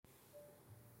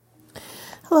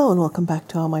Hello and welcome back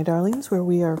to All My Darlings, where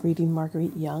we are reading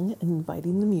Marguerite Young and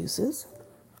Inviting the Muses.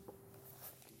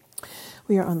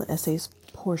 We are on the essays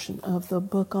portion of the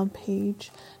book on page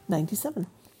 97.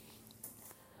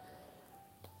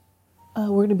 We're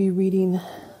going to be reading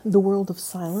The World of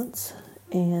Silence,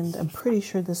 and I'm pretty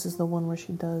sure this is the one where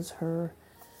she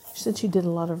said she did a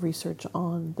lot of research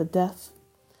on the death,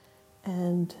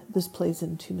 and this plays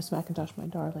into Miss Mackintosh, My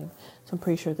Darling. So I'm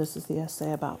pretty sure this is the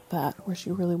essay about that, where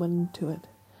she really went into it.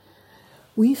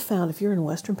 We found, if you're in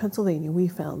Western Pennsylvania, we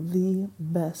found the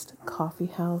best coffee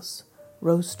house,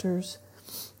 roasters.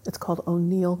 It's called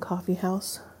O'Neill Coffee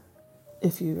House.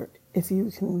 If you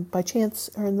can, by chance,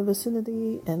 are in the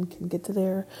vicinity and can get to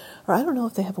there, or I don't know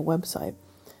if they have a website,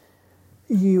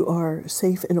 you are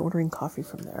safe in ordering coffee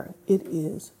from there. It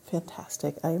is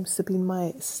fantastic. I am sipping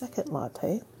my second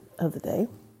latte of the day.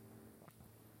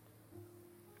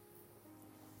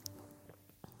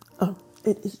 Oh,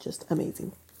 it is just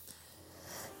amazing.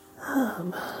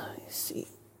 Let me see.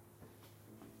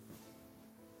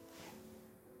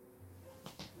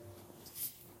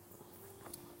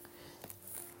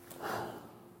 I'm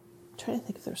trying to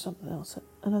think if there's something else,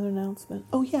 another announcement.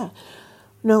 Oh yeah,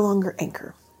 no longer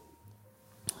Anchor.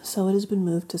 So it has been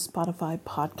moved to Spotify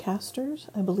Podcasters.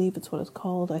 I believe it's what it's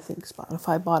called. I think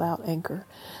Spotify bought out Anchor.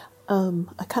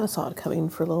 I kind of saw it coming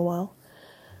for a little while.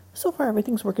 So far,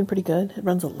 everything's working pretty good. It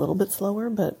runs a little bit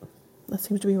slower, but that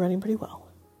seems to be running pretty well.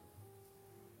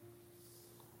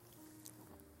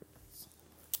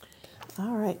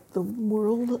 All right, the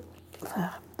world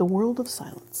of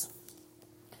silence.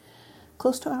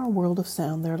 Close to our world of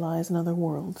sound there lies another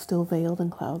world, still veiled in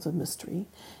clouds of mystery.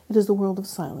 It is the world of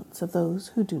silence, of those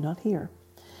who do not hear.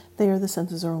 There the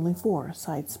senses are only four: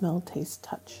 sight, smell, taste,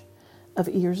 touch. Of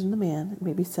ears in the man, it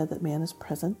may be said that man is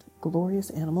present, glorious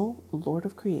animal, lord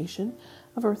of creation,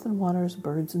 of earth and waters,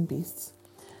 birds and beasts.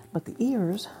 But the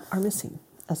ears are missing,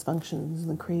 as functions in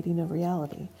the creating of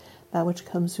reality, that which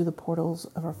comes through the portals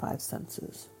of our five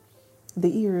senses.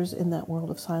 The ears in that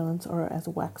world of silence are as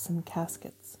waxen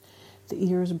caskets. The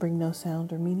ears bring no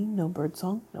sound or meaning, no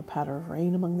birdsong, no patter of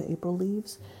rain among the April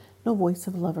leaves, no voice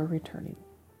of lover returning.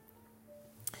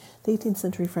 The 18th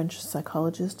century French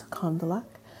psychologist Condillac,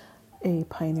 a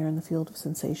pioneer in the field of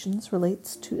sensations,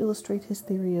 relates to illustrate his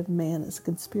theory of man as a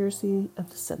conspiracy of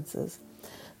the senses.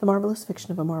 The marvelous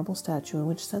fiction of a marble statue in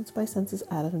which sense by sense is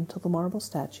added until the marble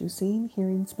statue, seeing,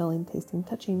 hearing, smelling, tasting,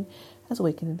 touching, has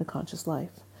awakened into conscious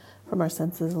life. From our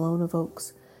senses alone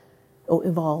evolves,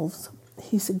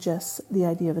 he suggests the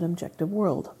idea of an objective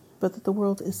world, but that the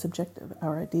world is subjective,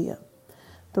 our idea.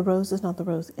 The rose is not the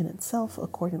rose in itself,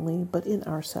 accordingly, but in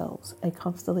ourselves, a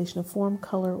constellation of form,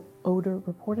 color, odor,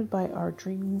 reported by our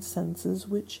dreaming senses,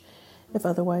 which, if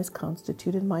otherwise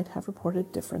constituted, might have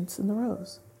reported difference in the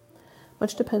rose.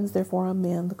 Much depends, therefore, on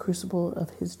man, the crucible of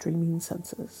his dreaming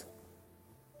senses.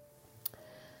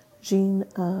 Jean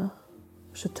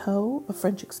Chateau, a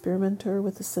French experimenter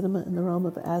with the cinema in the realm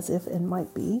of as if and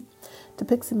might be,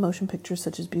 depicts in motion pictures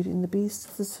such as Beauty and the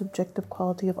Beast the subjective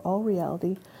quality of all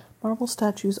reality, marble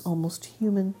statues almost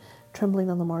human, trembling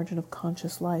on the margin of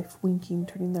conscious life, winking,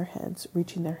 turning their heads,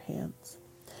 reaching their hands.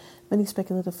 Many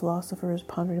speculative philosophers,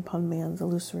 pondering upon man's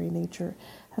illusory nature,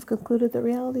 have concluded that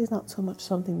reality is not so much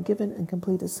something given and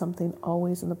complete as something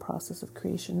always in the process of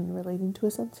creation and relating to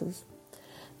his senses.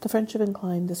 The French have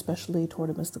inclined especially toward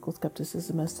a mystical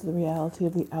skepticism as to the reality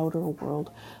of the outer world,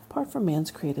 apart from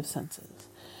man's creative senses.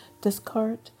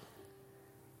 Descartes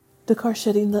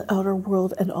shedding the outer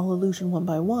world and all illusion one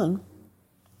by one,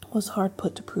 was hard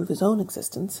put to prove his own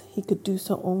existence. He could do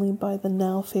so only by the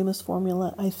now famous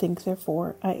formula, I think,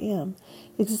 therefore I am.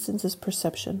 Existence is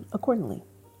perception, accordingly.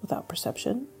 Without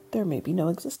perception, there may be no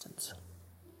existence.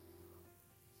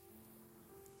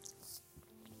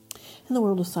 In the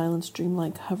world of silence,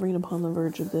 dreamlike, hovering upon the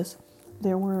verge of this,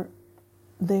 there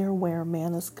where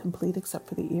man is complete except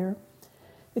for the ear,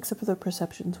 except for the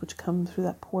perceptions which come through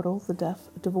that portal, the deaf,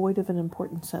 devoid of an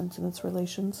important sense in its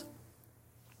relations,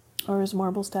 are as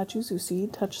marble statues who see,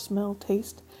 touch, smell,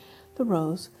 taste the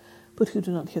rose, but who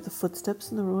do not hear the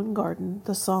footsteps in the ruined garden,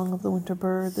 the song of the winter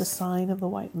bird, the sighing of the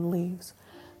whitened leaves.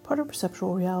 Part of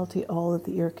perceptual reality, all that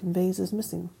the ear conveys, is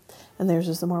missing, and theirs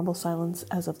is the marble silence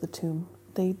as of the tomb.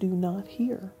 They do not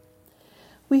hear.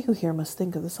 We who hear must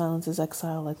think of the silence as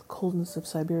exile, like the coldness of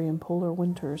Siberian polar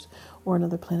winters, or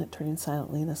another planet turning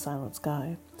silently in a silent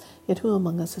sky. Yet who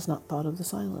among us has not thought of the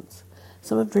silence?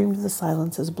 Some have dreamed of the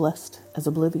silence as blessed, as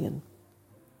oblivion.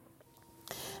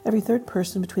 Every third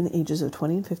person between the ages of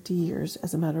 20 and 50 years,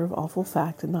 as a matter of awful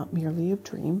fact and not merely of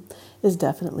dream, is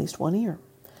deaf in at least one ear.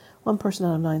 1 person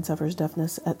out of 9 suffers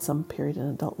deafness at some period in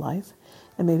adult life,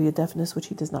 It may be a deafness which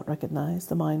he does not recognize,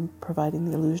 the mind providing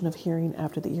the illusion of hearing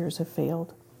after the ears have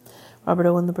failed. Robert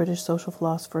Owen, the British social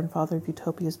philosopher and father of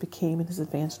utopias, became, in his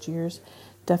advanced years,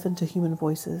 deafened to human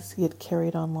voices. He had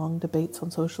carried on long debates on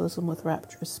socialism with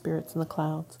rapturous spirits in the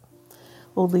clouds.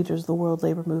 Old leaders of the world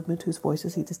labor movement whose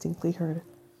voices he distinctly heard.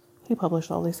 He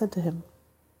published all they said to him.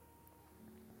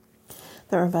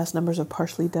 There are vast numbers of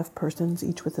partially deaf persons,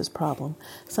 each with his problem.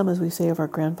 Some, as we say of our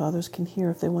grandfathers, can hear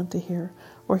if they want to hear,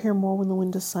 or hear more when the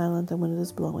wind is silent than when it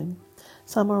is blowing.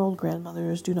 Some, our old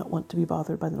grandmothers, do not want to be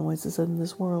bothered by the noises in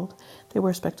this world. They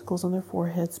wear spectacles on their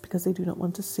foreheads because they do not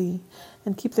want to see,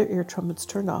 and keep their ear trumpets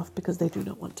turned off because they do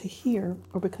not want to hear,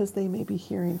 or because they may be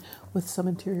hearing with some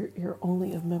interior ear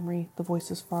only of memory the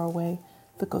voices far away,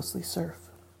 the ghostly surf.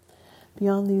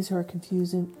 Beyond these who are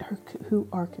confused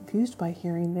by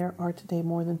hearing, there are today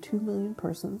more than 2 million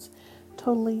persons,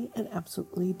 totally and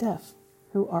absolutely deaf,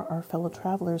 who are our fellow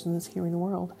travelers in this hearing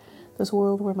world, this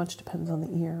world where much depends on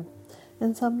the ear.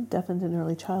 And some, deafened in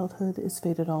early childhood, is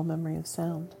fated all memory of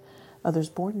sound. Others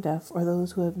born deaf are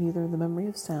those who have neither the memory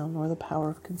of sound nor the power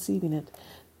of conceiving it,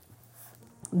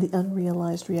 the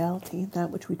unrealized reality, that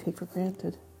which we take for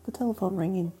granted, the telephone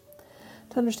ringing.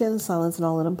 To understand the silence and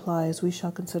all it implies, we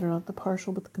shall consider not the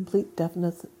partial but the complete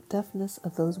deafness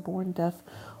of those born deaf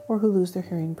or who lose their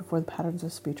hearing before the patterns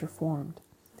of speech are formed.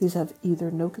 These have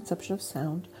either no conception of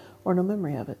sound or no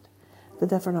memory of it. The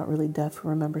deaf are not really deaf who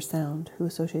remember sound, who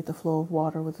associate the flow of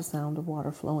water with the sound of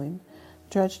water flowing.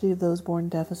 The tragedy of those born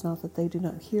deaf is not that they do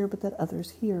not hear, but that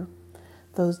others hear.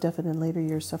 Those deafened in later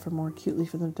years suffer more acutely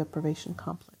from the deprivation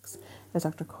complex, as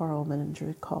Dr. Karl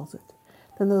Menninger calls it,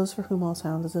 than those for whom all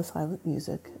sound is a silent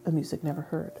music, a music never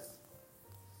heard.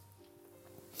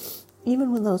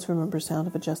 Even when those who remember sound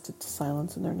have adjusted to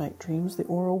silence in their night dreams, the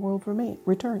oral world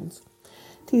returns,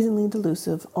 teasingly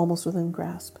delusive, almost within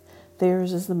grasp.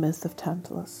 Theirs is the myth of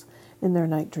Tantalus. In their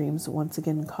night dreams, once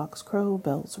again cocks crow,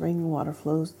 bells ring, water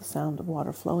flows, the sound of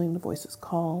water flowing, the voices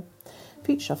call,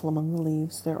 feet shuffle among the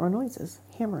leaves. There are noises,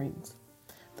 hammerings.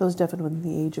 Those deafened within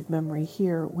the age of memory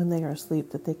hear when they are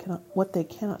asleep what they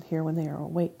cannot hear when they are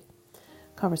awake.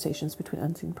 Conversations between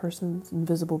unseen persons,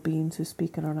 invisible beings who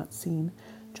speak and are not seen,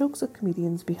 jokes of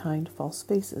comedians behind false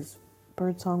faces,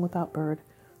 birdsong without bird,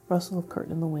 rustle of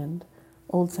curtain in the wind.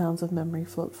 Old sounds of memory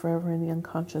float forever in the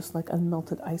unconscious like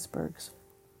unmelted icebergs,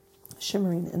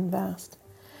 shimmering and vast.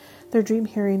 Their dream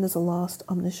hearing is a lost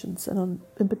omniscience, an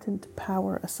impotent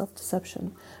power, a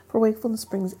self-deception, for wakefulness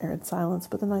brings arid silence,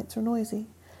 but the nights are noisy.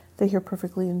 They hear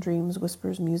perfectly in dreams,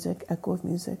 whispers, music, echo of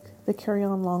music. They carry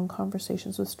on long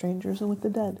conversations with strangers and with the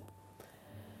dead.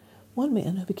 One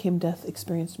man who became deaf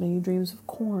experienced many dreams of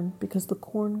corn, because the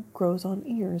corn grows on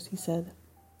ears, he said.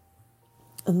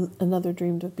 Another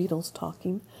dreamed of beetles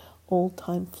talking. Old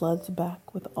time floods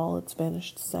back with all its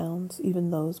vanished sounds,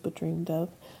 even those but dreamed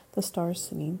of, the stars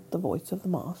singing, the voice of the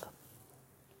moth.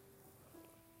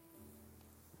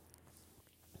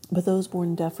 But those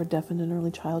born deaf or deafened in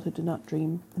early childhood do not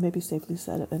dream, it may be safely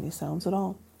said, of any sounds at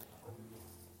all.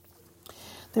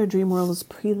 Their dream world is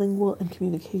prelingual and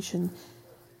communication.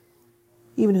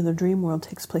 Even in their dream world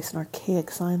takes place in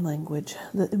archaic sign language,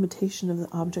 the imitation of the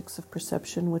objects of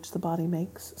perception which the body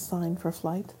makes, sign for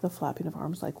flight, the flapping of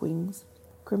arms like wings,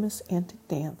 grimace, antic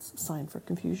dance, sign for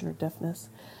confusion or deafness,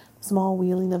 small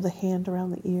wheeling of the hand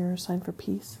around the ear, sign for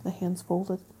peace, the hands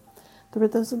folded.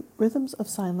 The rhythms of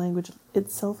sign language,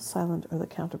 itself silent, are the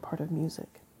counterpart of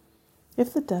music.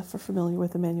 If the deaf are familiar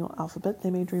with the manual alphabet,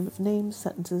 they may dream of names,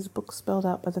 sentences, books spelled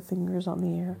out by the fingers on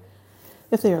the air.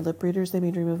 If they are lip readers, they may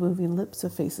dream of moving lips,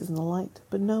 of faces in the light.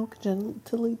 But no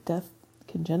congenitally deaf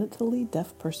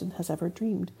person has ever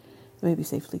dreamed, it may be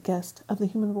safely guessed, of the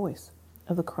human voice,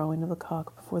 of the crowing of the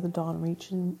cock before the dawn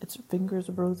reaching its fingers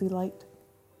of rosy light,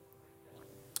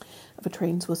 of a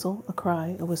train's whistle, a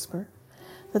cry, a whisper.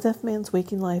 The deaf man's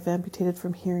waking life, amputated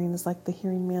from hearing, is like the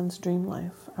hearing man's dream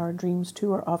life. Our dreams,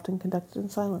 too, are often conducted in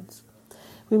silence.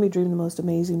 We may dream the most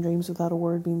amazing dreams without a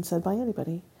word being said by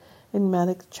anybody.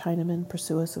 Enigmatic Chinamen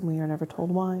pursue us, and we are never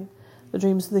told why. The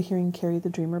dreams of the hearing carry the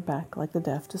dreamer back, like the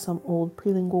deaf, to some old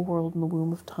prelingual world in the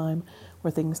womb of time,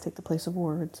 where things take the place of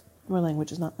words, where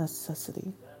language is not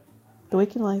necessity. The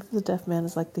waking life of the deaf man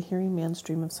is like the hearing man's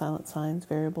dream of silent signs,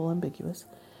 variable, ambiguous.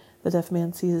 The deaf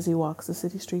man sees as he walks the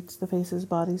city streets the faces,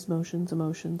 bodies, motions,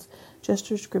 emotions,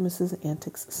 gestures, grimaces,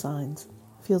 antics, signs.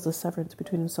 Feels a severance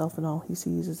between himself and all he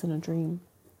sees as in a dream.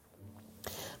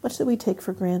 Much that we take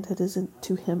for granted is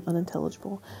to him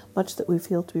unintelligible. Much that we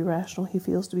feel to be rational, he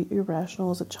feels to be irrational,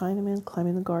 as a Chinaman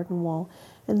climbing the garden wall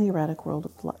in the erratic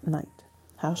world of night.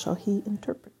 How shall he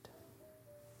interpret?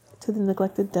 To the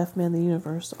neglected deaf man, the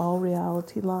universe, all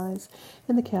reality lies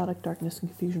in the chaotic darkness and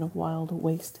confusion of wild,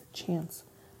 waste chance.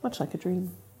 much like a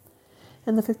dream.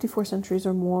 In the 54 centuries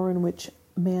or more in which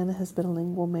man has been a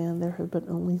lingual man, there have been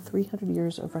only 300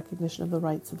 years of recognition of the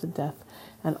rights of the deaf,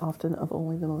 and often of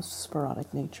only the most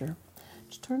sporadic nature.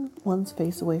 To turn one's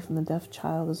face away from the deaf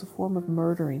child is a form of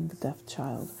murdering the deaf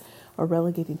child, or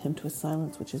relegating him to a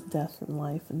silence which is death in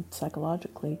life, and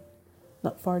psychologically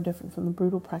not far different from the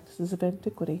brutal practices of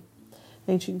antiquity.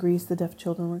 In ancient Greece, the deaf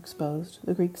children were exposed.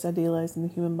 The Greeks, idealizing the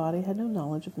human body, had no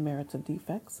knowledge of the merits of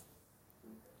defects.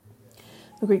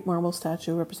 The Greek marble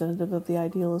statue, representative of the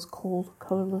ideal, is cold,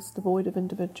 colorless, devoid of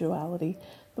individuality,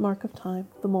 the mark of time,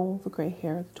 the mole, the gray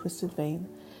hair, the twisted vein.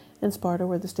 In Sparta,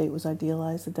 where the state was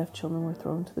idealized, the deaf children were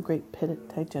thrown to the great pit at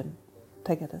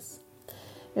Taygetus.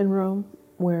 In Rome,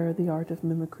 where the art of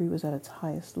mimicry was at its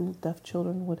highest, little deaf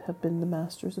children would have been the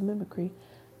masters of mimicry.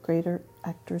 Greater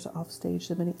actors off stage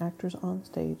than many actors on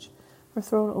stage were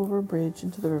thrown over a bridge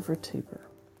into the river Tiber.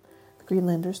 The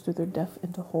Greenlanders threw their deaf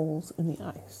into holes in the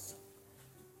ice.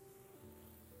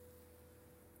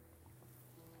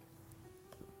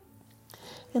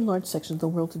 In large sections of the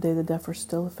world today, the deaf are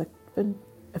still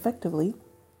effectually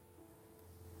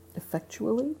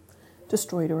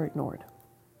destroyed or ignored.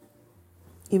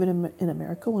 Even in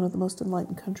America, one of the most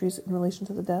enlightened countries in relation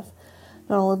to the deaf,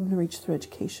 not all of them reach through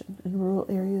education. In rural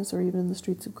areas, or even in the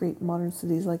streets of great modern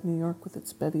cities like New York with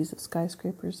its bevies of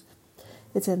skyscrapers,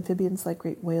 its amphibians like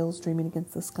great whales dreaming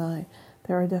against the sky,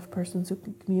 there are deaf persons who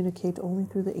can communicate only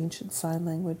through the ancient sign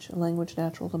language, a language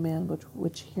natural to man, but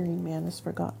which hearing man has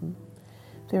forgotten.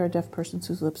 There are deaf persons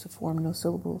whose lips have formed no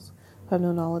syllables, who have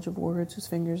no knowledge of words, whose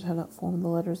fingers have not formed the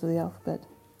letters of the alphabet.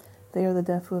 They are the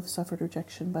deaf who have suffered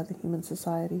rejection by the human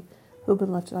society, who have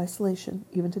been left in isolation,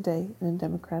 even today, in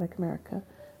democratic America,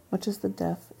 much as the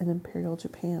deaf in imperial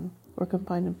Japan, or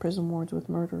confined in prison wards with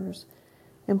murderers,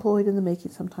 employed in the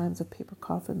making sometimes of paper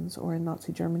coffins, or in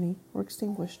Nazi Germany, were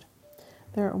extinguished.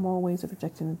 There are more ways of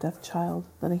rejecting a deaf child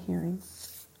than a hearing.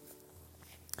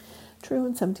 True,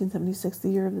 in 1776, the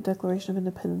year of the Declaration of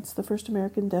Independence, the first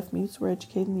American deaf mutes were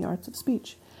educated in the arts of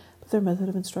speech, but their method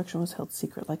of instruction was held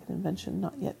secret like an invention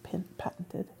not yet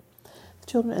patented. The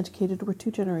children educated were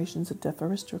two generations of deaf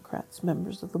aristocrats,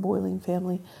 members of the Boiling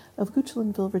family of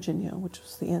Goochlandville, Virginia, which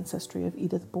was the ancestry of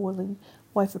Edith Boiling,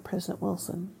 wife of President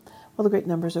Wilson. While the great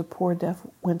numbers of poor deaf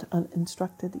went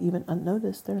uninstructed, even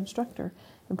unnoticed, their instructor,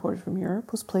 imported from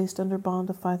Europe, was placed under bond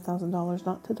of $5,000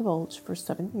 not to divulge, for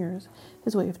 7 years,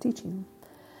 his way of teaching.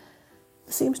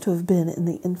 This seems to have been, in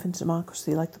the infant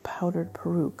democracy, like the powdered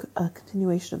peruke, a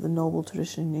continuation of the noble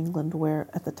tradition in England where,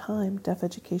 at the time, deaf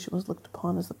education was looked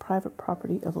upon as the private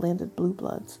property of landed blue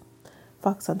bloods.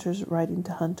 Fox hunters riding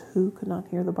to hunt who could not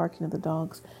hear the barking of the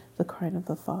dogs, the crying of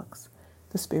the fox.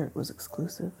 The spirit was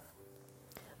exclusive.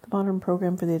 The modern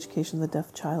program for the education of the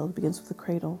deaf child begins with the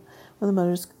cradle. When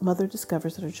the mother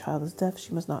discovers that her child is deaf,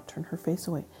 she must not turn her face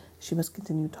away. She must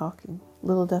continue talking.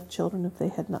 Little deaf children, if they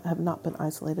have not been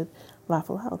isolated, laugh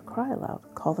aloud, cry aloud,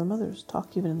 call their mothers,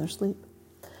 talk even in their sleep.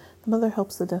 The mother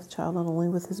helps the deaf child not only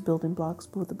with his building blocks,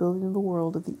 but with the building of the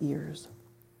world of the ears.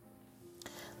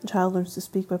 The child learns to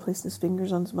speak by placing his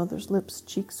fingers on his mother's lips,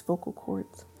 cheeks, vocal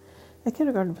cords. At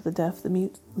kindergarten for the deaf, the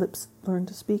mute lips learn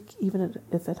to speak, even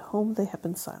if at home they have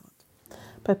been silent.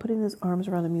 By putting his arms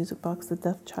around a music box, the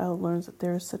deaf child learns that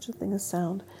there is such a thing as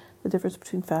sound, the difference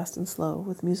between fast and slow.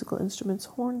 With musical instruments,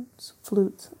 horns,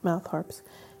 flutes, mouth harps,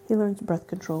 he learns breath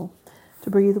control,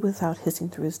 to breathe without hissing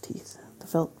through his teeth. The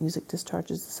felt music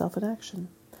discharges itself in action.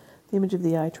 The image of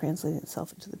the eye translating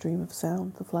itself into the dream of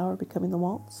sound, the flower becoming the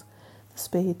waltz, the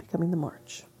spade becoming the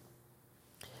march.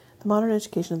 The modern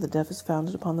education of the deaf is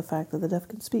founded upon the fact that the deaf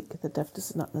can speak. The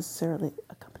deafness is not necessarily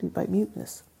accompanied by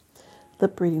muteness.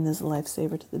 Lip reading is a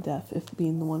lifesaver to the deaf, if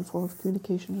being the one form of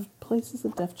communication places the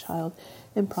deaf child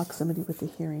in proximity with the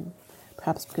hearing.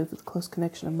 Perhaps because of the close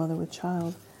connection of mother with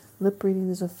child, lip reading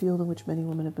is a field in which many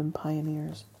women have been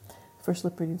pioneers. The first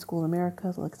lip reading school in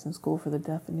America, the Lexington School for the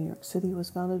Deaf in New York City, was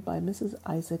founded by Mrs.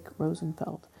 Isaac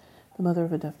Rosenfeld, the mother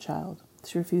of a deaf child.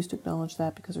 She refused to acknowledge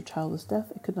that because her child was deaf,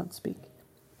 it could not speak.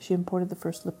 She imported the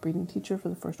first lip-reading teacher for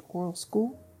the first oral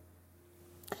school,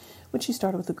 which she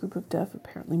started with a group of deaf,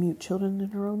 apparently mute children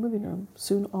in her own living room.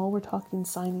 Soon all were talking,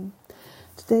 signing.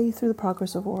 Today, through the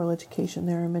progress of oral education,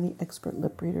 there are many expert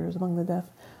lip readers among the deaf,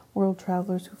 world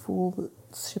travelers who fool the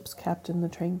ship's captain, the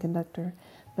train conductor.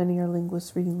 Many are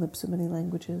linguists reading lips in many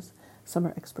languages. Some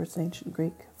are experts in ancient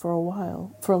Greek. For a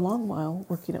long while,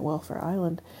 working at Welfare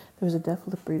Island, there was a deaf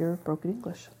lip reader of broken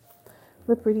English.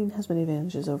 Lip reading has many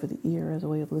advantages over the ear as a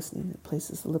way of listening. It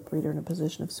places the lip reader in a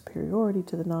position of superiority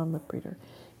to the non-lip reader,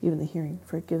 even the hearing,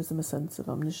 for it gives them a sense of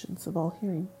omniscience of all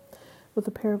hearing. With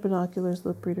a pair of binoculars, the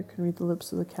lip reader can read the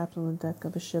lips of the captain on the deck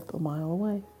of a ship a mile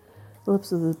away. the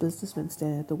lips of the businessman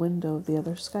standing at the window of the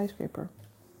other skyscraper.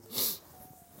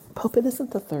 Pope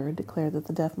Innocent III declared that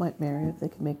the deaf might marry if they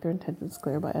could make their intentions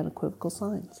clear by unequivocal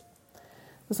signs.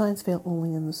 The signs fail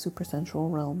only in the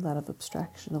supersensual realm, that of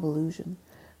abstraction, of illusion.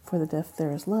 For the deaf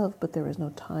there is love, but there is no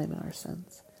time in our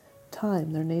sense.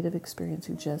 Time, their native experience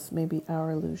suggests, may be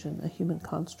our illusion, a human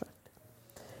construct.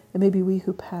 It may be we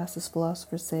who pass, as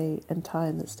philosophers say, and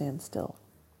time that stands still.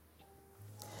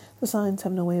 The signs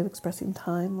have no way of expressing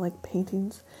time, like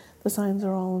paintings. The signs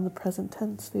are all in the present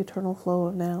tense, the eternal flow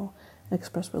of now, and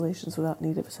express relations without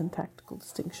need of syntactical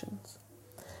distinctions.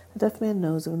 A deaf man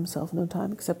knows of himself no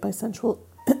time except by sensual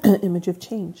image of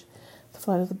change, the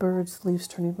flight of the birds, the leaves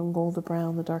turning from gold to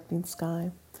brown, the darkening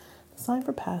sky. The sign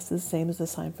for past is the same as the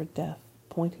sign for death,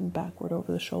 pointing backward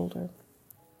over the shoulder.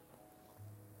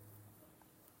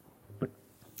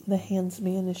 The hands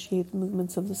may initiate the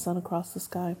movements of the sun across the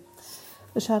sky,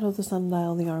 the shadow of the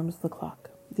sundial, the arms of the clock.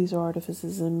 These are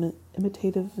artifices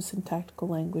imitative of syntactical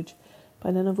language, by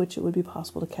none of which it would be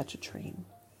possible to catch a train.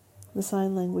 The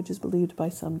sign language is believed by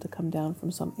some to come down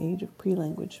from some age of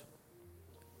pre-language,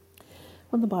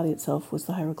 when the body itself was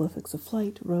the hieroglyphics of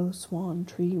flight, rose, swan,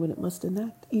 tree, when it must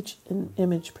enact each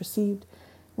image perceived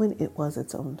when it was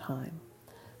its own time.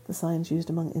 The signs used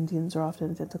among Indians are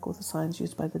often identical with the signs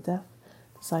used by the deaf.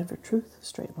 The sign for truth, a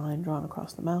straight line drawn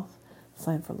across the mouth. The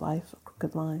sign for life, a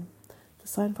crooked line. The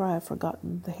sign for I have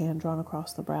forgotten, the hand drawn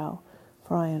across the brow.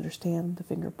 For I understand, the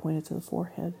finger pointed to the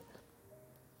forehead.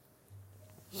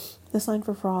 The sign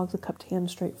for frog, the cupped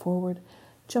hand straight forward,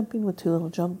 jumping with two little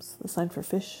jumps. The sign for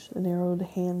fish, the narrowed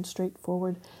hand straight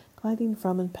forward, gliding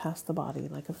from and past the body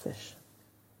like a fish.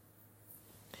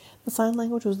 The sign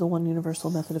language was the one universal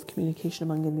method of communication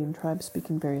among Indian tribes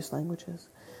speaking various languages.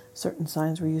 Certain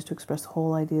signs were used to express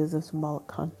whole ideas of symbolic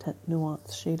content,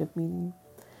 nuance, shade of meaning.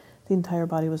 The entire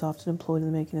body was often employed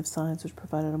in the making of signs, which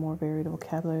provided a more varied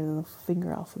vocabulary than the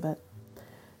finger alphabet.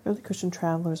 Early Christian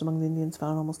travelers among the Indians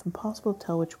found it almost impossible to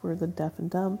tell which were the deaf and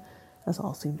dumb, as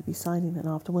all seemed to be signing, and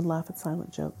often would laugh at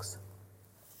silent jokes.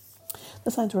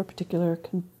 The signs were a particular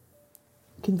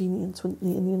convenience when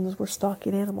the Indians were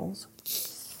stalking animals.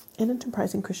 An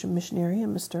enterprising Christian missionary,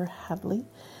 Mr. Hadley,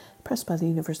 pressed by the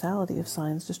universality of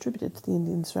signs, distributed to the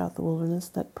Indians throughout the wilderness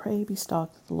that pray be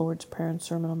stalked at the Lord's Prayer and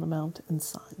Sermon on the Mount and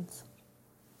signs.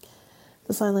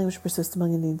 The sign language persists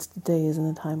among Indians today as in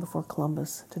the time before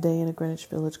Columbus. Today in a Greenwich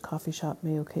Village coffee shop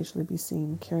may occasionally be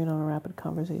seen, carrying on a rapid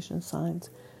conversation of signs,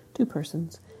 two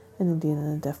persons, an Indian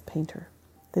and a deaf painter.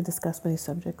 They discuss many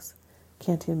subjects: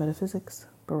 Kantian metaphysics,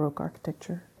 Baroque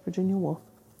architecture, Virginia Woolf,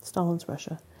 Stalin's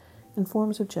Russia, and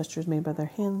forms of gestures made by their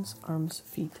hands, arms,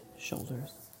 feet,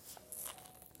 shoulders.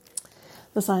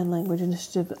 The sign language,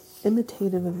 initiative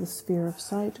imitative of the sphere of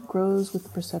sight, grows with the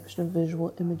perception of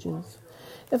visual images.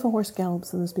 If a horse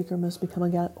gallops, then the speaker must become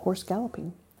a horse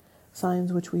galloping.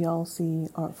 Signs which we all see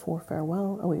are for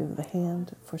farewell, a wave of the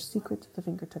hand, for secret, the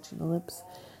finger touching the lips.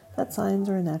 That signs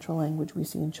are a natural language we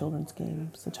see in children's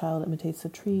games. The child imitates the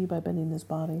tree by bending his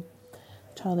body.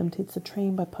 The child imitates the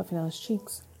train by puffing out his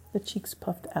cheeks. The cheeks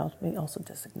puffed out may also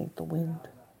designate the wind.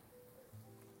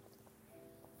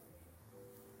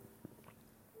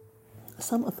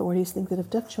 Some authorities think that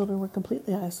if deaf children were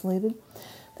completely isolated,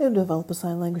 they would develop a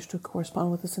sign language to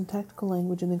correspond with the syntactical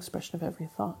language and the expression of every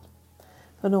thought.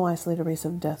 Though no isolated race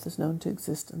of deaf is known to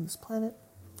exist on this planet,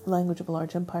 the language of a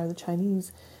large empire, the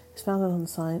Chinese, is founded on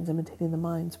signs imitating the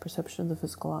mind's perception of the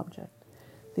physical object.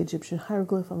 The Egyptian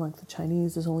hieroglyph, unlike the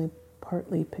Chinese, is only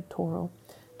partly pictorial,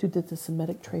 due to the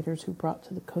Semitic traders who brought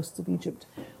to the coasts of Egypt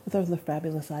with other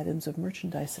fabulous items of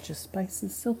merchandise such as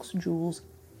spices, silks, jewels.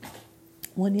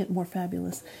 One yet more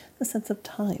fabulous, the sense of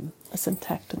time, a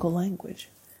syntactical language.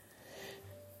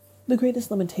 The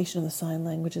greatest limitation of the sign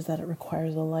language is that it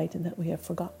requires a light and that we have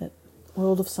forgotten it. A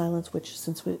world of silence which,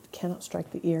 since it cannot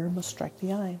strike the ear, must strike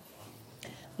the eye.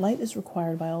 Light is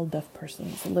required by all deaf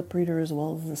persons, the lip reader as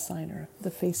well as the signer.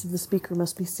 The face of the speaker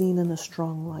must be seen in a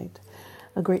strong light.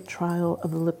 A great trial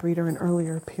of the lip reader in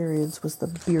earlier periods was the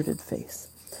bearded face.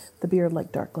 The beard,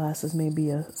 like dark glasses, may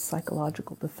be a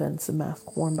psychological defense, a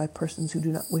mask worn by persons who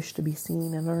do not wish to be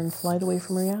seen and are in flight away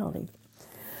from reality.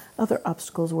 Other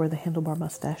obstacles were the handlebar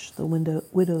mustache, the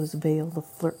widow's veil, the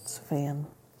flirt's fan.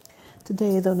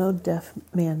 Today, though no deaf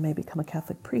man may become a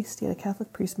Catholic priest, yet a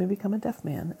Catholic priest may become a deaf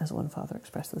man, as one father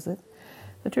expresses it.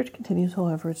 The Church continues,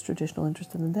 however, its traditional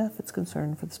interest in the deaf, its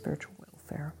concern for the spiritual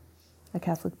welfare. A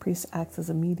Catholic priest acts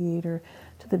as a mediator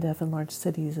to the deaf in large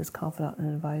cities, as confidant and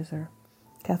advisor.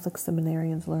 Catholic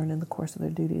seminarians learn in the course of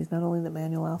their duties not only the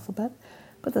manual alphabet,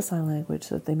 but the sign language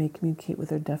so that they may communicate with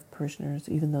their deaf parishioners,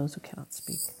 even those who cannot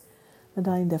speak. A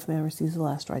dying deaf man receives the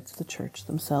last rites of the church,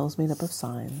 themselves made up of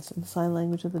signs, and the sign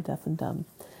language of the deaf and dumb,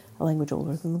 a language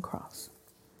older than the cross.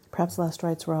 Perhaps the last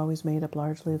rites were always made up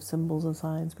largely of symbols and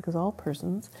signs, because all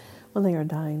persons, when they are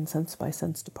dying, sense by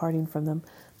sense departing from them,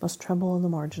 must tremble on the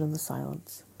margin of the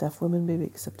silence. Deaf women may be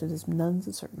accepted as nuns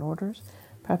at certain orders,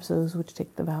 perhaps those which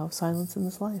take the vow of silence in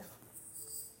this life.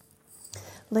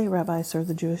 Lay rabbis serve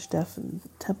the Jewish deaf in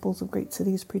temples of great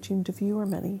cities, preaching to few or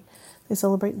many. They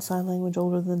celebrate in sign language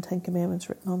older than the Ten Commandments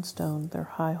written on stone, their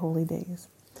high holy days.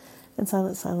 In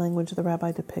silent sign language, the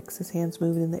rabbi depicts his hands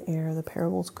moving in the air, the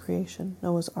parables of creation,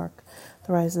 Noah's ark,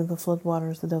 the rising of the flood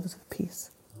waters, the doves of peace,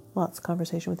 Lot's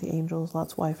conversation with the angels,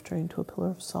 Lot's wife turning to a pillar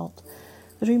of salt,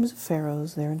 the dreams of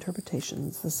pharaohs, their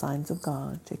interpretations, the signs of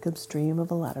God, Jacob's dream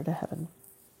of a ladder to heaven.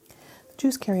 The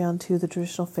Jews carry on, too, the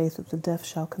traditional faith that the deaf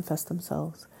shall confess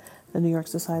themselves. The New York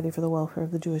Society for the Welfare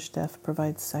of the Jewish Deaf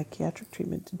provides psychiatric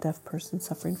treatment to deaf persons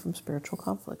suffering from spiritual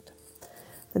conflict.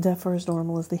 The deaf are as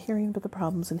normal as the hearing, but the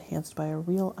problem is enhanced by a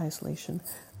real isolation,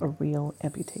 a real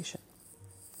amputation.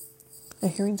 A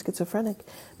hearing schizophrenic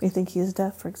may think he is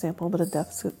deaf, for example, but a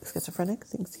deaf schizophrenic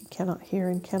thinks he cannot hear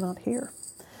and cannot hear.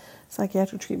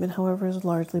 Psychiatric treatment, however, is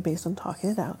largely based on talking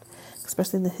it out,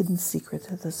 expressing the hidden secret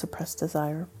of the suppressed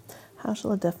desire. How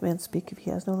shall a deaf man speak if he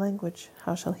has no language?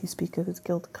 How shall he speak of his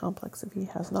guilt complex if he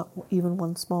has not even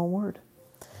one small word?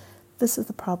 This is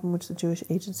the problem which the Jewish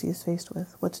Agency is faced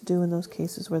with. What to do in those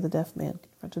cases where the deaf man,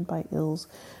 confronted by ills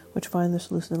which find their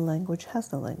solution in language,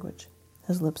 has no language,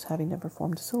 his lips having never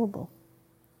formed a syllable?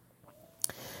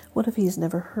 What if he has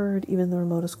never heard, even in the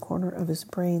remotest corner of his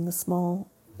brain, the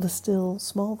still,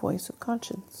 small voice of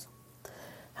conscience?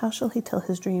 How shall he tell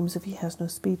his dreams if he has no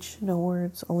speech, no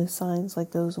words, only signs like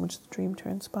those in which the dream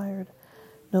transpired?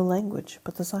 No language,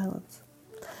 but the silence.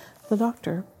 The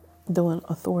doctor, though an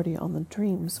authority on the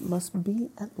dreams, must be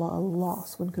at a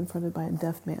loss when confronted by a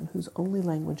deaf man whose only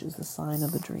language is the sign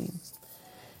of the dream.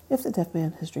 If the deaf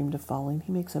man has dreamed of falling,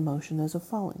 he makes a motion as of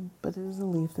falling, but it is the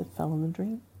leaf that fell in the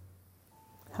dream.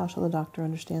 How shall the doctor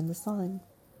understand the sign?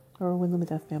 Or when the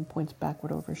deaf man points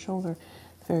backward over his shoulder,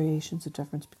 the variations of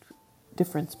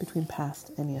difference between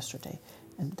past and yesterday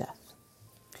and death.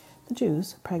 The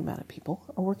Jews, pragmatic people,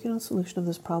 are working on a solution of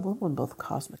this problem, one both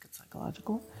cosmic and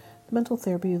psychological, the mental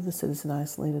therapy of the citizen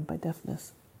isolated by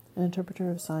deafness. An interpreter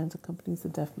of signs accompanies the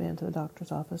deaf man to the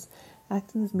doctor's office,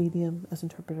 acting as medium, as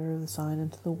interpreter of the sign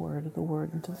into the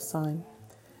word into the sign.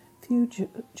 Few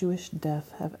Jewish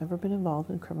deaf have ever been involved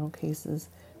in criminal cases.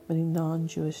 Many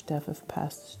non-Jewish deaf have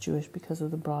passed as Jewish because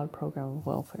of the broad program of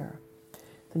welfare.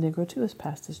 The Negro, too, has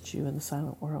passed as Jew in the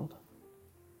silent world.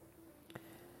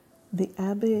 The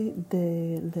Abbé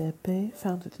de l'Épée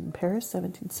founded in Paris,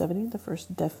 1770, the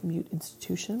first deaf-mute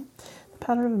institution, the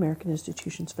pattern of American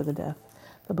institutions for the deaf.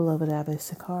 The beloved Abbé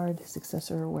Sicard, his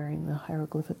successor, wearing the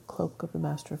hieroglyphic cloak of the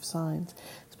Master of Signs,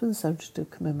 has been the subject of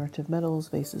commemorative medals,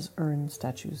 vases, urns,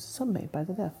 statues, some made by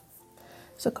the deaf.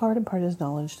 Sicard imparted his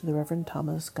knowledge to the Reverend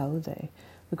Thomas Gallaudet,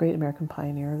 the great American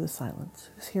pioneer of the silence,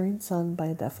 whose hearing son by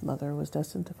a deaf mother was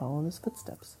destined to follow in his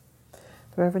footsteps.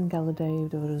 The Reverend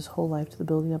Gallaudet devoted his whole life to the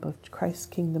building up of Christ's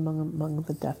kingdom among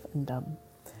the deaf and dumb.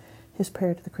 His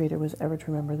prayer to the Creator was ever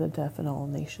to remember the deaf in all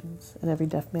nations, and every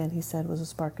deaf man, he said, was a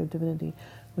spark of divinity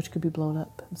which could be blown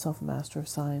up. Himself a master of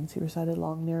signs, he recited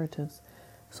long narratives,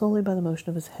 solely by the motion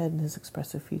of his head and his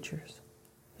expressive features.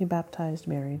 He baptized,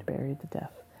 married, buried the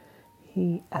deaf.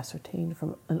 He ascertained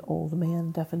from an old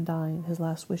man, deaf and dying, his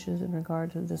last wishes in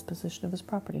regard to the disposition of his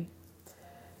property.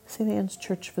 St. Anne's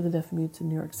Church for the Deaf Mutes in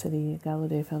New York City, a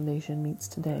Gallaudet Foundation, meets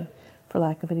today, for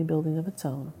lack of any building of its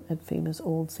own, at famous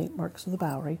old St. Mark's of the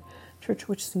Bowery, church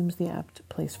which seems the apt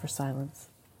place for silence.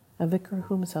 A vicar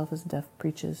who himself is deaf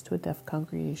preaches to a deaf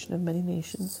congregation of many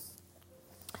nations,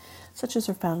 such as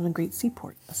are found in a great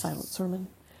seaport, a silent sermon.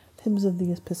 Hymns of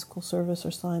the Episcopal service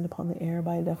are signed upon the air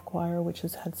by a deaf choir which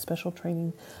has had special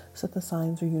training so that the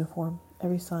signs are uniform.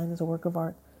 Every sign is a work of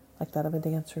art, like that of a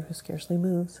dancer who scarcely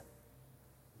moves.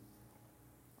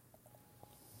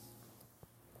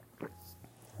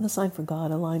 The sign for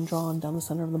God, a line drawn down the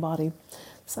center of the body.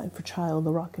 The sign for child, the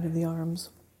rocking of the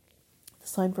arms. The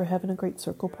sign for heaven, a great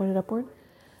circle pointed upward.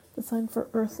 The sign for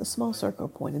earth, a small circle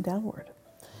pointed downward.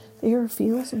 The hearer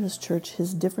feels in this church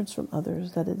his difference from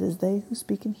others, that it is they who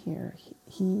speak and hear,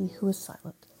 he who is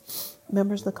silent.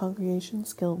 Members of the congregation,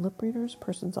 skilled lip readers,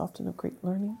 persons often of great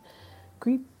learning,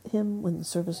 greet him when the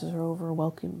services are over,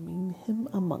 welcoming him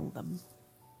among them.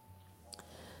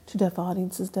 To deaf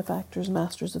audiences, deaf actors,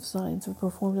 masters of signs, have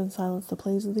performed in silence the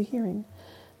plays of the hearing.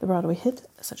 The Broadway hit,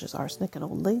 such as Arsenic and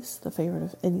Old Lace, the favorite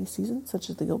of any season, such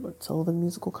as the Gilbert Sullivan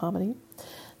musical comedy.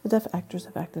 The deaf actors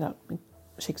have acted out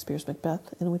Shakespeare's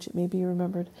Macbeth, in which it may be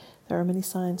remembered there are many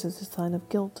signs as a sign of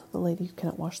guilt, the lady who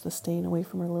cannot wash the stain away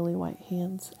from her lily-white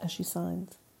hands as she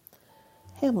signs.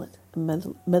 Hamlet, a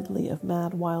medley of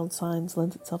mad, wild signs,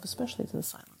 lends itself especially to the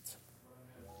silence.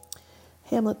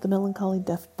 Hamlet, the melancholy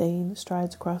deaf Dane,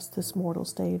 strides across this mortal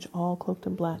stage, all cloaked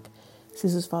in black,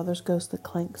 sees his father's ghost that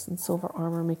clanks in silver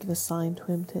armor, making a sign to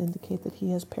him to indicate that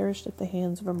he has perished at the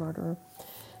hands of a murderer.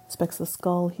 Inspects the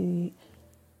skull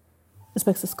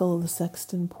of the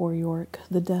sexton, poor Yorick,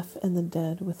 the deaf and the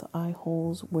dead, with eye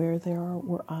holes where there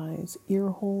were eyes, ear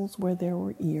holes where there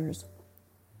were ears.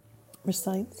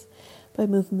 Recites, by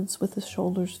movements with his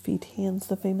shoulders, feet, hands,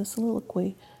 the famous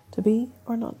soliloquy, to be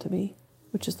or not to be,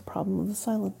 which is the problem of the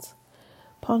silence.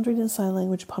 Pondering in sign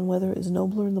language upon whether it is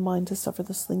nobler in the mind to suffer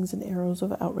the slings and arrows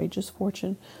of outrageous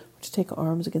fortune, or to take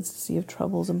arms against a sea of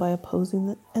troubles, and by opposing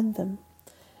them, end them.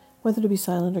 Whether to be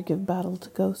silent or give battle to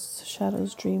ghosts,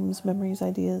 shadows, dreams, memories,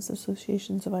 ideas,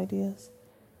 associations of ideas.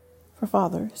 For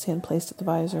father, his hand placed at the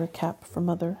visor, a cap for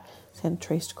mother, his hand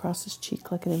traced across his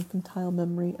cheek like an infantile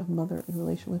memory of mother in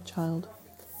relation with child.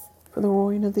 For the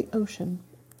roaring of the ocean,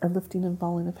 a lifting and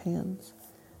falling of hands.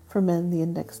 For men, the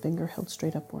index finger held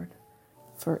straight upward.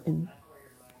 For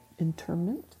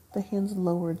interment, the hands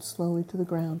lowered slowly to the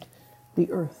ground,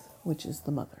 the earth, which is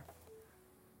the mother.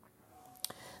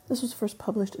 This was first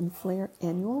published in Flare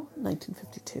Annual,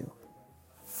 1952.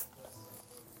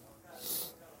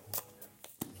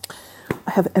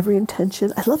 I have every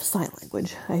intention. I love sign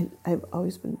language. I've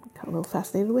always been kind of a little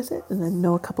fascinated with it, and I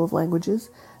know a couple of languages,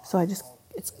 so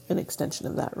it's an extension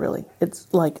of that, really.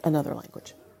 It's like another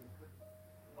language.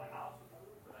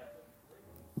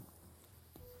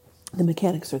 The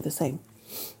mechanics are the same.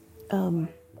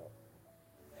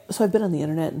 So I've been on the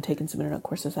internet and taken some internet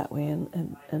courses that way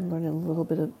and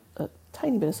learning a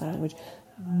tiny bit of sign language,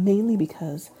 mainly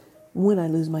because when I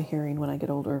lose my hearing when I get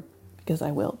older, because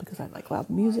I will, because I like loud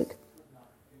music,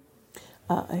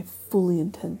 I fully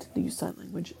intend to use sign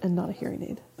language and not a hearing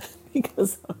aid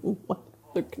because what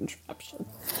other contraption?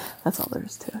 That's all there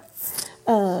is to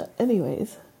it.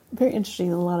 Anyways, very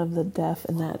interesting. A lot of the deaf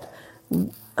and that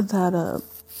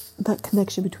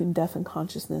connection between deaf and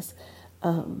consciousness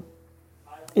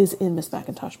is in Miss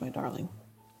Mackintosh, my darling.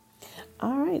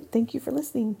 All right. Thank you for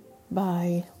listening.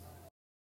 Bye.